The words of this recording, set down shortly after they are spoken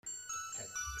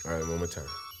All right, one more time.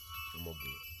 One more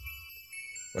beat.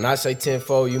 When I say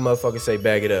tenfold, you motherfuckers say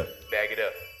bag it up. Bag it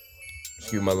up.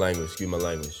 Excuse my language. Excuse my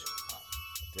language.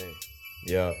 Damn.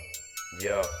 Yeah.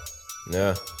 Yo.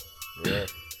 Yeah. Yeah.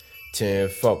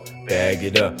 Tenfold, bag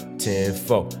it up.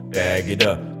 Tenfold, bag it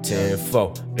up.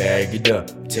 Tenfold, bag it up.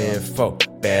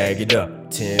 Tenfold, bag it up.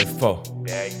 Tenfold,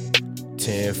 Bag.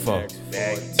 tenfold,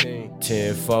 Bag.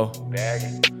 tenfold, Bag.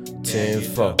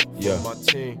 tenfold, yeah. My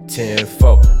team.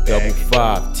 Tenfold, double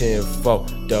five,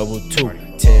 tenfold, double two,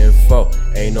 tenfold.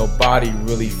 Ain't nobody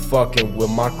really fucking with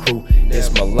my crew. It's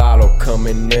mulatto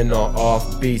coming in on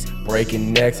off beats,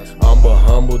 breaking necks. I'm a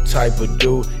humble type of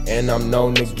dude, and I'm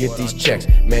known to get these checks.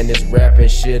 Man, this rapping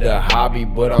shit a hobby,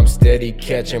 but I'm steady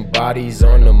catching bodies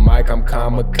on the mic. I'm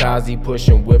kamikaze,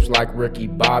 pushing whips like Ricky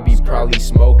Bobby, probably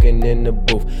smoking in the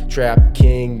booth. Trap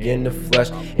king in the flesh,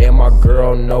 and my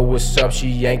girl know what's up.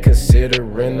 She ain't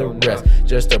considering the rest.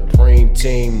 Just a preem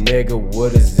team nigga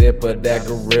with a zipper that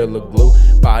gorilla glue.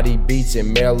 Body beats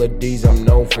and melodies, I'm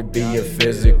known for being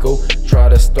physical. Try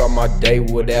to start my day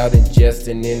without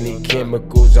ingesting any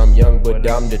chemicals. I'm young, but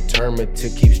I'm determined to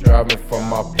keep striving for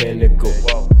my pinnacle.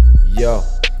 Yo,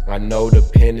 I know the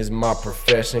pen is my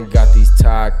profession. Got these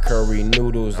Thai curry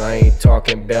noodles, I ain't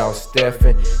talking about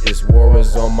Stephen. This war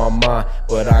is on my mind,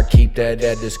 but I keep that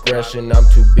at discretion. I'm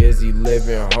too busy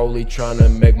living holy, trying to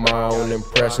make my own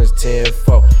impressions.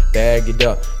 Tenfold, bag it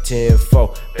up.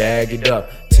 Tenfold, bag it up.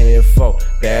 Tenfold,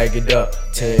 bag it up.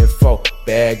 Tenfold,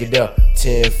 bag it up.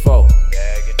 Tenfold,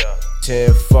 Bag it up.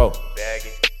 tenfold, Bag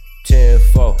it.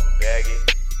 tenfold. Bag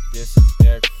it. This is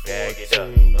Eric Bag it up.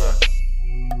 14.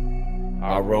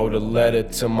 I wrote a letter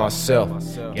to myself,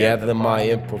 gather my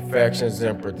imperfections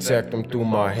and protect them through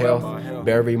my health.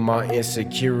 Bury my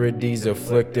insecurities,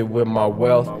 afflicted with my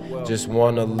wealth. Just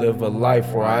wanna live a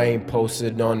life where I ain't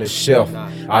posted on the shelf.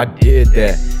 I did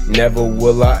that, never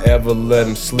will I ever let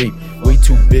them sleep. We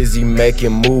too busy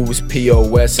making moves,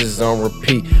 POS's on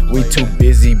repeat. We too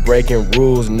busy breaking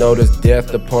rules, notice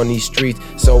death upon these streets.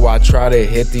 So I try to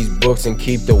hit these books and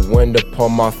keep the wind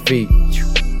upon my feet.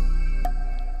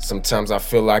 Sometimes I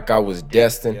feel like I was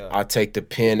destined. I take the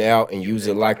pen out and use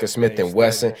it like a Smith &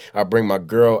 Wesson. I bring my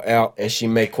girl out and she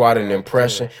make quite an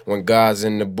impression. When God's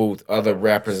in the booth, other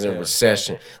rappers in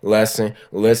recession. Lesson,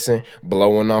 listen,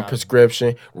 blowing on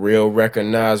prescription. Real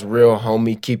recognize real,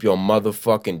 homie, keep your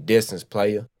motherfucking distance,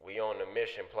 player.